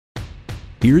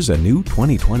Here's a new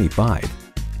 2025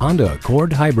 Honda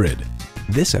Accord Hybrid.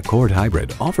 This Accord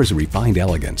Hybrid offers refined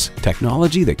elegance,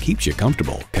 technology that keeps you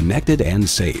comfortable, connected and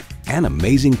safe, and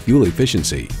amazing fuel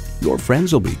efficiency. Your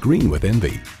friends will be green with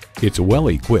envy. It's well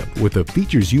equipped with the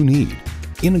features you need.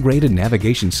 Integrated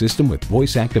navigation system with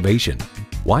voice activation,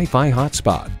 Wi-Fi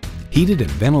hotspot, heated and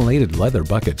ventilated leather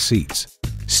bucket seats,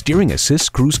 steering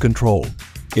assist cruise control,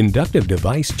 inductive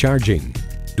device charging,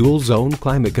 dual zone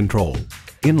climate control,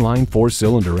 inline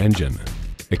 4-cylinder engine,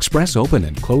 express open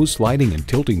and closed sliding and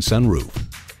tilting sunroof,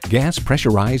 gas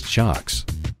pressurized shocks,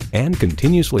 and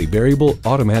continuously variable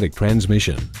automatic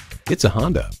transmission. It's a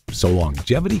Honda, so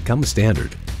longevity comes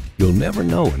standard. You'll never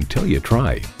know until you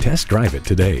try. Test drive it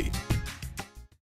today.